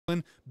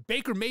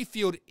Baker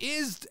Mayfield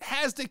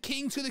has the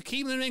king to the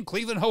kingdom in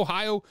Cleveland,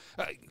 Ohio.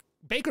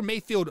 Baker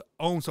Mayfield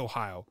owns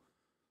Ohio.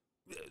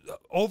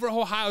 Over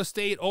Ohio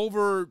State,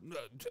 over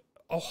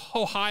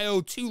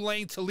Ohio,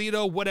 Tulane,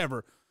 Toledo,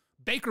 whatever.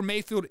 Baker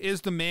Mayfield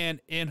is the man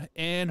in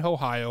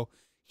Ohio.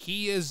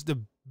 He is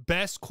the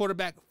best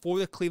quarterback for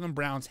the Cleveland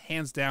Browns,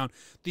 hands down.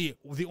 The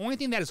only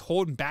thing that is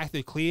holding back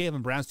the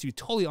Cleveland Browns, to be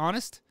totally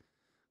honest,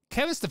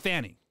 Kevin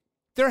Stefanski,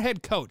 their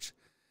head coach.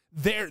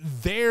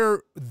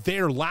 Their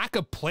lack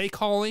of play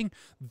calling,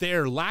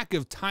 their lack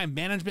of time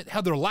management,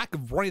 hell, their lack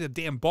of running the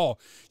damn ball.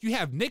 You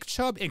have Nick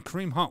Chubb and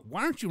Kareem Hunt.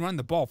 Why aren't you running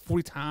the ball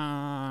 40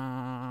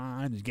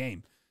 times a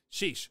game?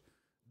 Sheesh.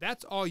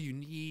 That's all you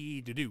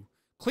need to do.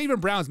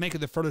 Cleveland Browns make it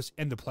the furthest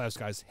in the playoffs,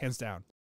 guys, hands down.